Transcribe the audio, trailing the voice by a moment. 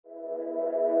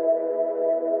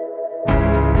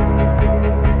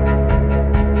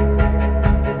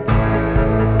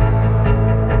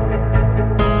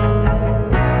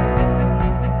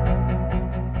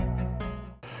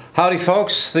Howdy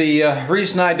folks, the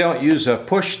reason I don't use a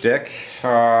push stick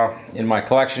in my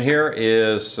collection here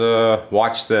is,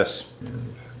 watch this.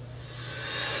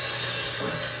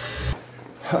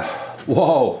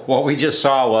 Whoa, what we just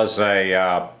saw was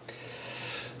a,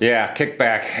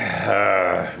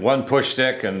 kickback, one push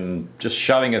stick and just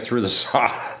shoving it through the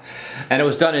saw. And it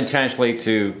was done intentionally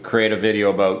to create a video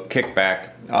about kickback.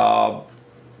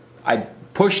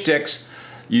 Push sticks,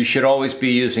 you should always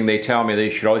be using, they tell me that you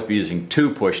should always be using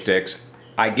 2 push sticks.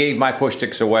 I gave my push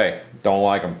sticks away, don't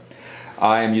like them.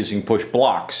 I am using push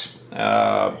blocks.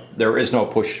 There is no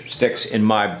push sticks in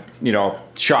my,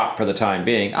 shop for the time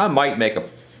being. I might make a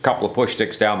couple of push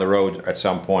sticks down the road at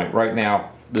some point. Right now,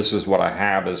 this is what I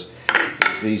have is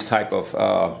these type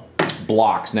of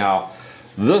blocks. Now,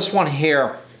 this one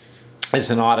here is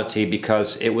an oddity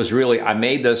because it was really, I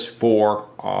made this for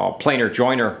a planer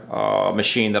joiner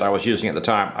machine that I was using at the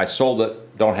time. I sold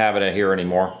it, don't have it in here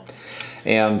anymore.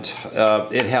 And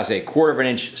it has a 1/4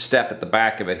 inch step at the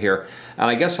back of it here. And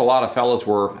I guess a lot of fellas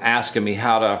were asking me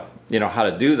how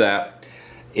to do that.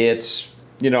 It's,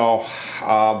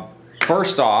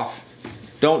 first off,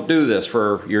 don't do this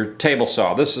for your table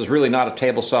saw. This is really not a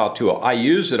table saw tool. I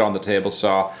use it on the table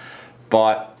saw,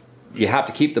 but you have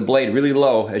to keep the blade really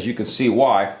low, as you can see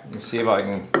why. Let's see if I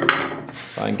can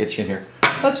get you in here.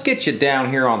 Let's get you down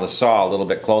here on the saw a little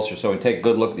bit closer so we can take a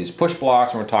good look at these push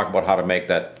blocks and we'll talk about how to make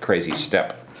that crazy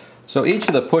step. So each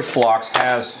of the push blocks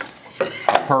has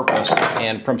a purpose,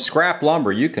 and from scrap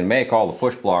lumber you can make all the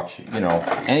push blocks,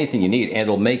 anything you need, and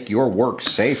it'll make your work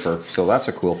safer. So that's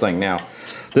a cool thing. Now,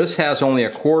 this has only a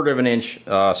 1/4 inch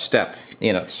step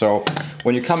in it. So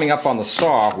when you're coming up on the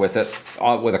saw with it,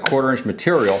 with a 1/4 inch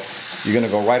material, you're gonna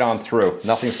go right on through.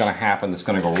 Nothing's gonna happen that's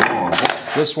gonna go wrong.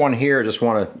 This one here, I just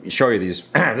wanna show you these.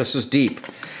 This is deep.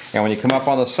 And when you come up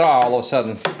on the saw, all of a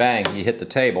sudden, bang, you hit the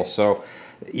table. So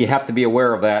you have to be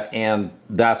aware of that, and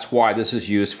that's why this is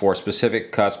used for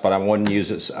specific cuts, but I wouldn't use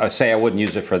it, I wouldn't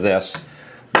use it for this.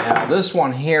 Now this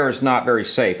one here is not very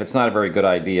safe. It's not a very good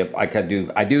idea.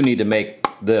 I do need to make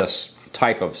this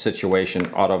type of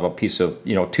situation out of a piece of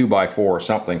 2x4 or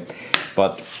something,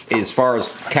 but as far as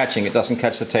catching, it doesn't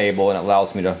catch the table and it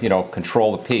allows me to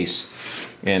control the piece.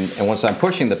 And once I'm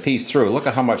pushing the piece through, look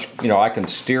at how much I can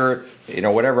steer it,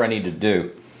 whatever I need to do.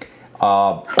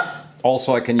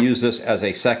 Also, I can use this as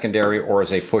a secondary or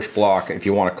as a push block, if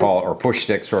you want to call it, or push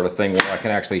stick sort of thing, where I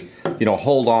can actually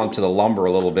hold on to the lumber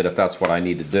a little bit if that's what I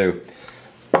need to do.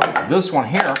 This one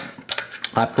here,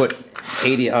 I put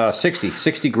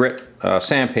 60 grit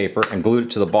sandpaper and glued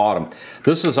it to the bottom.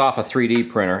 This is off a 3D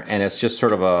printer, and it's just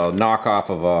sort of a knockoff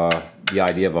of the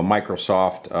idea of a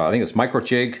Microsoft, I think it's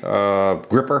Microjig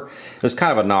gripper. It's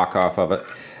kind of a knockoff of it.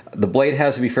 The blade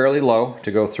has to be fairly low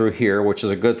to go through here, which is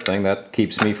a good thing. That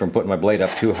keeps me from putting my blade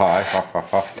up too high.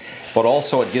 But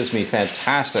also it gives me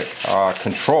fantastic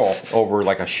control over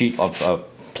like a sheet of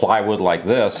plywood like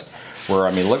this, where,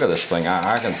 I mean, look at this thing.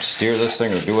 I can steer this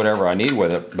thing or do whatever I need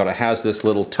with it, but it has this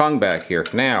little tongue back here.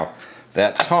 Now,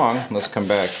 that tongue, let's come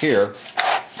back here,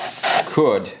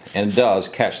 could and does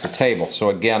catch the table. So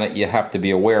again, you have to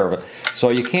be aware of it. So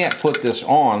you can't put this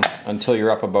on until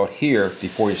you're up about here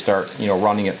before you start,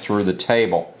 running it through the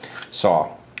table saw,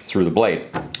 through the blade.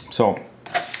 So,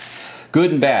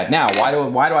 good and bad. Now,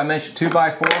 why do I mention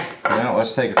 2x4?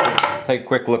 Let's take a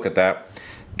quick look at that.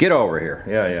 Get over here.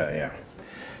 Yeah.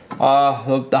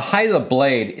 The height of the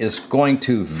blade is going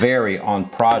to vary on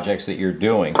projects that you're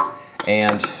doing.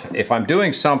 And if I'm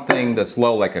doing something that's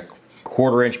low, like a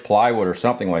 1/4 inch plywood or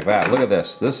something like that, look at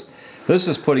this. This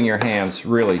is putting your hands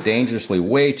really dangerously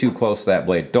way too close to that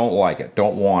blade. Don't like it,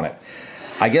 don't want it.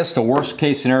 I guess the worst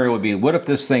case scenario would be, what if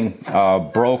this thing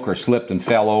broke or slipped and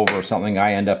fell over or something?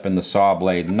 I end up in the saw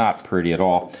blade. Not pretty at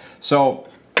all. So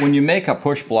when you make a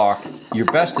push block, you're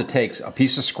best to take a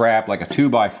piece of scrap, like a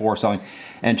 2x4 or something,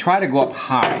 and try to go up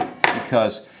high,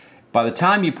 because by the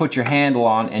time you put your handle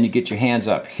on and you get your hands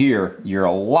up here, you're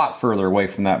a lot further away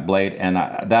from that blade, and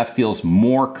that feels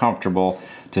more comfortable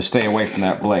to stay away from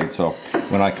that blade. So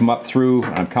when I come up through,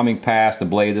 I'm coming past the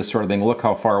blade, this sort of thing, look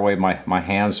how far away my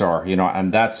hands are,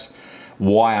 and that's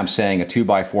why I'm saying a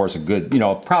 2x4 is a good,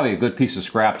 probably a good piece of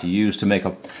scrap to use to make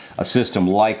a system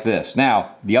like this.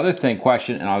 Now, the other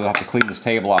question, and I'll have to clean this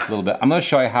table off a little bit, I'm going to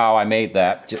show you how I made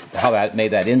that,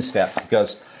 made that instep,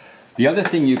 because the other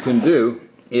thing you can do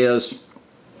is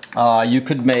you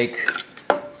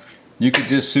could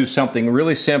just do something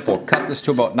really simple. Cut this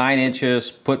to about 9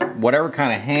 inches, put whatever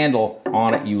kind of handle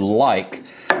on it you like.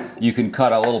 You can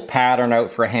cut a little pattern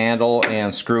out for a handle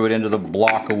and screw it into the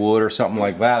block of wood or something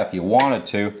like that if you wanted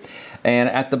to. And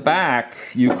at the back,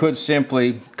 you could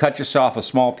simply cut yourself a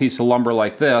small piece of lumber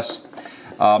like this,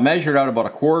 Measured out about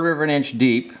 1/4 of an inch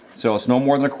deep, so it's no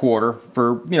more than 1/4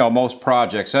 for, you know, most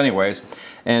projects anyways,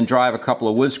 and drive a couple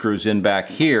of wood screws in back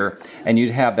here, and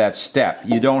you'd have that step.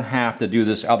 You don't have to do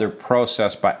this other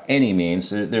process by any means.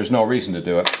 There's no reason to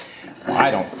do it. I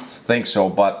don't think so,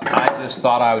 but I just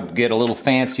thought I would get a little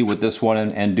fancy with this one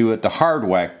and do it the hard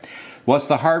way. What's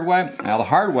the hard way? Now the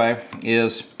hard way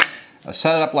is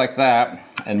set it up like that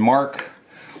and mark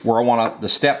where I want the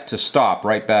step to stop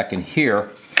right back in here.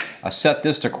 I set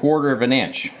this to 1/4 of an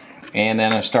inch, and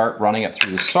then I start running it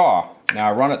through the saw. Now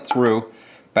I run it through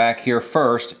back here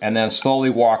first, and then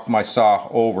slowly walk my saw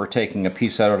over, taking a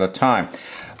piece at a time.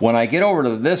 When I get over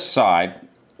to this side,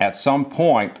 at some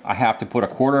point I have to put a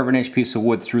 1/4 of an inch piece of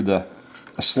wood through the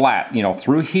slat, you know,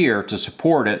 through here to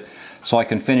support it, so I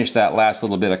can finish that last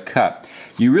little bit of cut.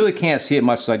 You really can't see it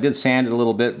much, so I did sand it a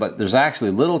little bit, but there's actually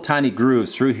little tiny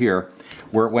grooves through here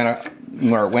where it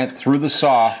went through the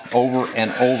saw over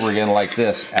and over again like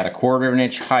this at a 1/4 of an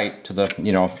inch height to the,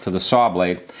 you know, to the saw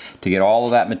blade, to get all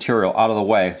of that material out of the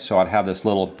way so I'd have this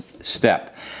little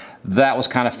step. That was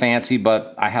kind of fancy,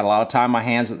 but I had a lot of time on my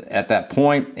hands at that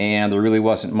point, and there really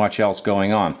wasn't much else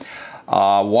going on.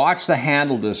 Watch the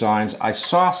handle designs. I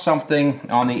saw something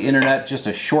on the internet just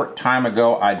a short time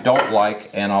ago I don't like,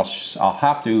 and I'll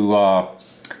have to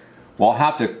well, I'll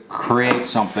have to create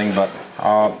something, but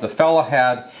the fella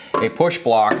had a push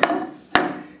block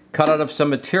cut out of some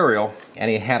material, and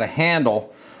he had a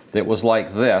handle that was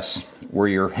like this, where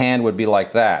your hand would be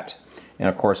like that. And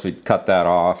of course we'd cut that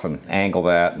off and angle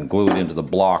that and glue it into the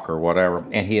block or whatever,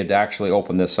 and he had actually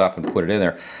opened this up and put it in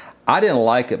there. I didn't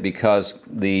like it because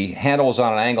the handle was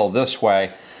on an angle this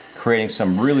way, creating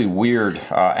some really weird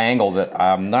angle that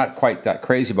I'm not quite that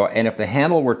crazy about. And if the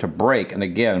handle were to break, and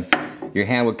again, your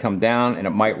hand would come down and it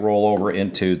might roll over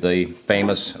into the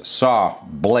famous saw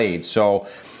blade. So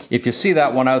if you see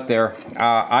that one out there,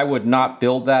 I would not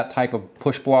build that type of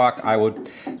push block. I would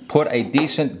put a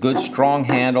decent, good, strong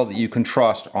handle that you can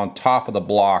trust on top of the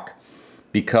block,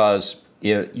 because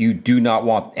you do not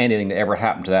want anything to ever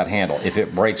happen to that handle. If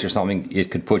it breaks or something, it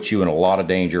could put you in a lot of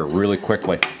danger really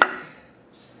quickly.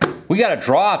 We got a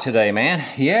draw today, man.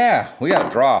 Yeah, we got a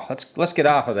draw. Let's get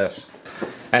off of this.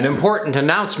 An important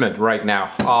announcement right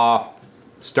now.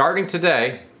 Starting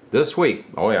today, this week,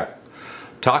 oh yeah,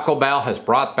 Taco Bell has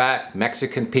brought back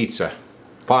Mexican pizza.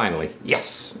 Finally,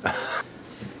 yes.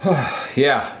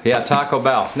 yeah, Taco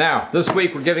Bell. Now, this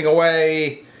week we're giving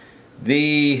away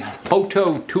the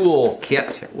HoTo tool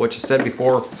kit, which I said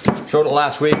before, showed it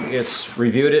last week. It's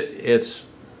reviewed it. It's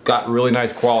got really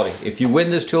nice quality. If you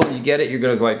win this tool and you get it, you're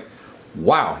gonna be like,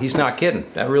 wow, he's not kidding.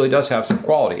 That really does have some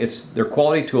quality. They're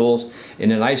quality tools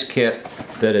in a nice kit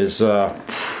that is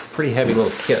pretty heavy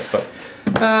little kit. But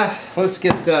let's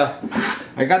get,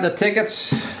 I got the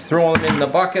tickets, throw them in the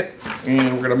bucket,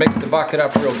 and we're gonna mix the bucket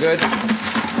up real good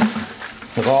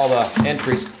with all the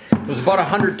entries. There's about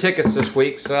 100 tickets this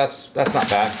week, so that's not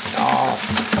bad.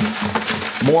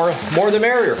 More the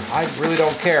merrier. I really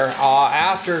don't care.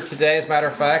 After today, as a matter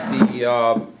of fact,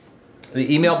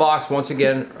 the email box, once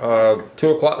again, 2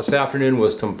 o'clock this afternoon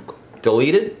was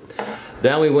deleted.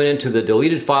 Then we went into the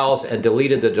deleted files and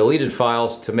deleted the deleted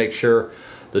files to make sure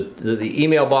the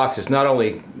email box is not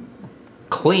only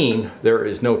clean, there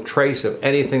is no trace of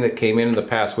anything that came in the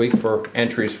past week for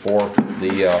entries for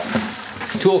the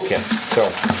toolkit. So,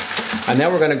 and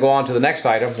then we're going to go on to the next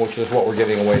item, which is what we're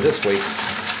giving away this week,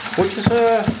 which is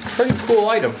a pretty cool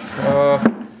item.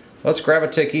 Let's grab a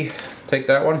Tiki, take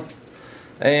that one.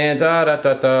 And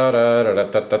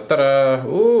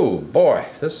ooh boy,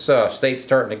 this state's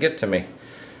starting to get to me.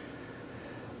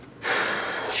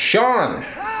 Sean,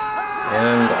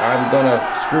 and I'm gonna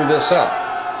screw this up.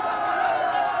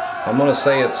 I'm gonna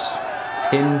say it's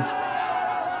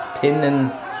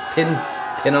Pinnon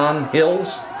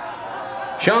Hills.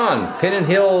 Sean, Pinnon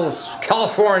Hills,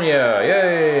 California.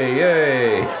 Yay,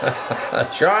 yay.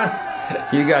 Sean,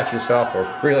 you got yourself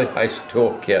a really nice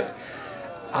toolkit.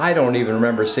 I don't even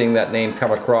remember seeing that name come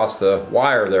across the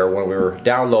wire there when we were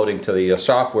downloading to the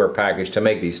software package to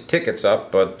make these tickets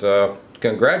up, but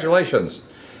congratulations.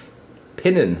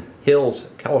 Pinnon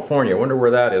Hills, California. I wonder where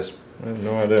that is. I have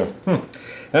no idea.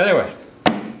 Anyway,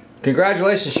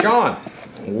 congratulations, Sean.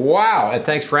 Wow, and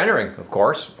thanks for entering, of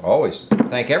course. Always.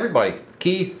 Thank everybody.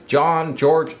 Keith, John,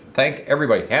 George, thank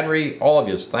everybody. Henry, all of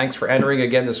you, thanks for entering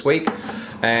again this week.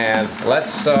 And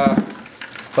let's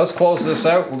close this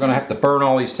out. We're going to have to burn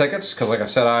all these tickets because, like I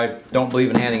said, I don't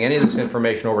believe in handing any of this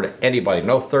information over to anybody.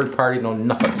 No third party, no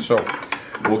nothing. So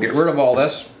we'll get rid of all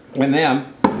this. And then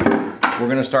we're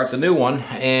going to start the new one.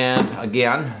 And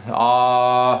again,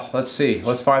 let's see.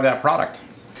 Let's find that product.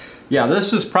 Yeah,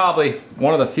 this is probably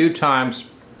one of the few times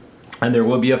and there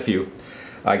will be a few,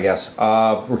 I guess.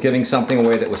 We're giving something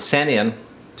away that was sent in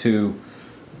to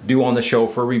do on the show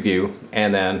for review,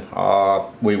 and then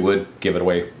we would give it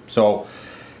away. So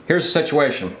here's the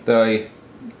situation. The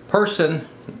person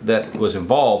that was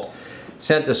involved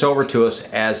sent this over to us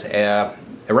as a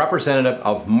representative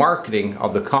of marketing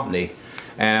of the company,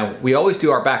 and we always do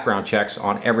our background checks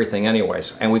on everything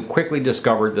anyways, and we quickly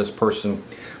discovered this person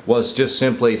was just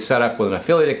simply set up with an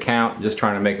affiliate account, just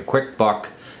trying to make a quick buck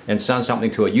and send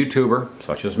something to a YouTuber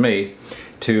such as me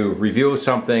to review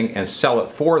something and sell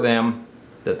it for them,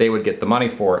 that they would get the money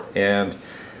for it. And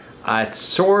I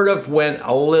sort of went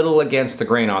a little against the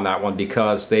grain on that one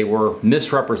because they were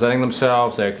misrepresenting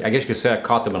themselves. I guess you could say I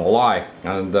caught them in a lie,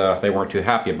 and they weren't too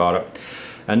happy about it.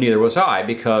 And neither was I,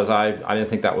 because I didn't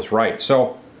think that was right.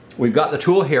 So we've got the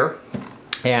tool here,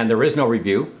 and there is no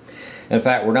review. In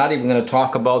fact, we're not even going to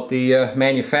talk about the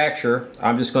manufacturer.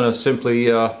 I'm just going to simply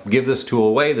give this tool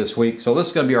away this week. So this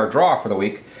is going to be our draw for the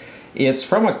week. It's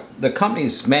from the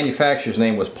company's manufacturer's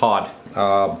name was Pod.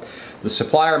 The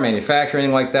supplier, manufacturer,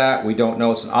 anything like that, we don't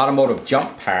know. It's an automotive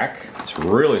jump pack. It's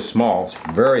really small. It's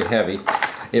very heavy.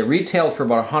 It retailed for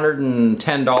about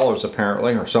 $110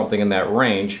 apparently, or something in that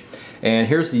range. And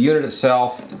here's the unit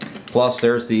itself. Plus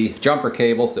there's the jumper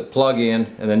cables that plug in,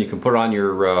 and then you can put it on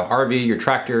your RV, your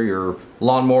tractor, your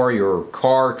lawnmower, your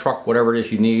car, truck, whatever it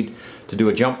is you need to do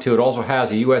a jump to. It also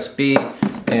has a USB,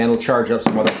 and it'll charge up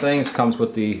some other things. Comes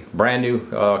with the brand new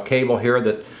cable here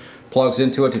that plugs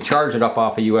into it to charge it up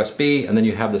off a USB, and then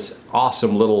you have this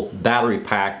awesome little battery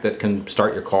pack that can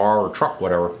start your car or truck,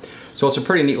 whatever. So it's a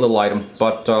pretty neat little item,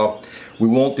 but we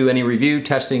won't do any review,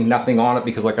 testing, nothing on it,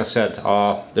 because like I said,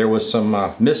 there was some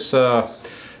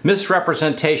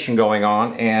misrepresentation going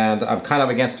on, and I'm kind of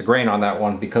against the grain on that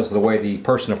one because of the way the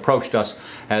person approached us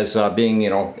as being, you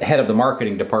know, head of the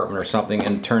marketing department or something,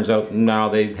 and it turns out no,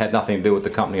 they had nothing to do with the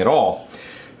company at all.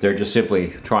 They're just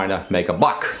simply trying to make a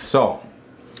buck. So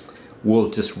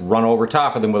we'll just run over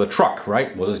top of them with a truck,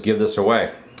 right? We'll just give this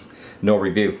away. No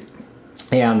review.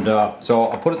 And so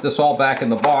I'll put this all back in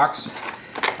the box.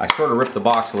 I sort of ripped the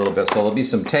box a little bit, so there'll be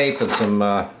some tape and some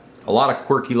a lot of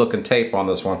quirky looking tape on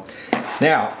this one.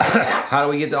 Now, how do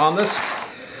we get on this?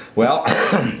 Well,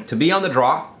 to be on the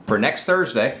draw for next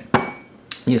Thursday,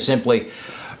 you simply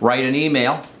write an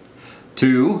email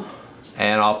to,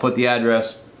 and I'll put the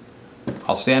address,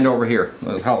 I'll stand over here.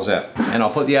 How's that? And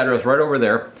I'll put the address right over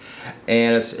there.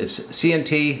 And it's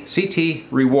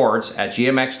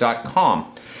CTrewards@gmx.com.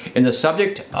 In the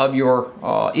subject of your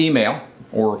email,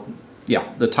 or yeah,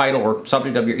 the title or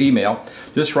subject of your email,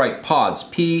 just write PODS,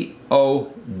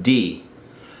 P-O-D.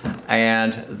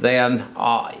 And then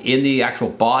in the actual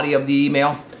body of the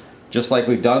email, just like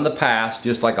we've done in the past,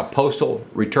 just like a postal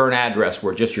return address,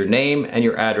 where just your name and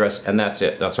your address, and that's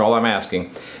it. That's all I'm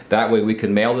asking. That way we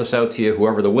can mail this out to you,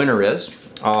 whoever the winner is.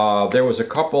 There was a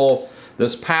couple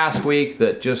this past week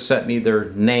that just sent me their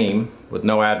name with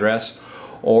no address,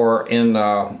 or in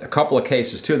a couple of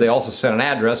cases too, they also sent an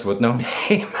address with no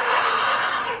name.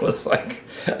 It was like,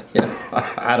 you know,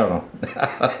 I don't know.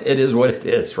 It is what it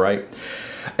is, right?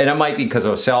 And it might be because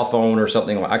of a cell phone or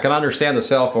something. I can understand the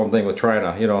cell phone thing with trying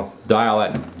to, you know, dial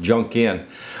that junk in.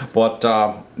 But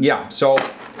yeah, so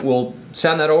we'll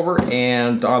send that over,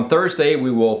 and on Thursday we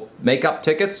will make up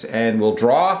tickets and we'll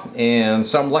draw, and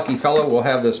some lucky fellow will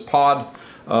have this Pod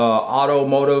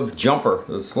automotive jumper.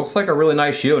 This looks like a really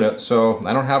nice unit, so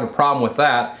I don't have a problem with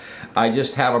that. I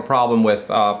just have a problem with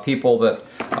people that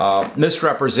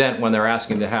misrepresent when they're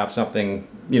asking to have something,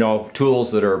 you know,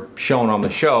 tools that are shown on the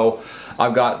show.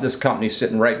 I've got this company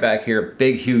sitting right back here,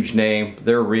 big huge name,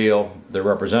 they're real, their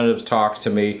representatives talks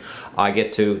to me, I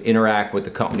get to interact with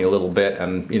the company a little bit,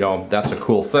 and you know, that's a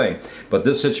cool thing. But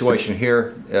this situation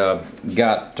here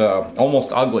got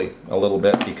almost ugly a little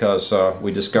bit because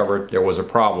we discovered there was a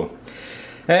problem.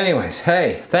 Anyways,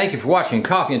 hey, thank you for watching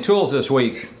Coffee and Tools this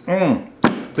week.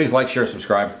 Please like, share,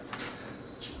 subscribe.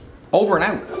 Over and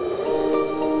out.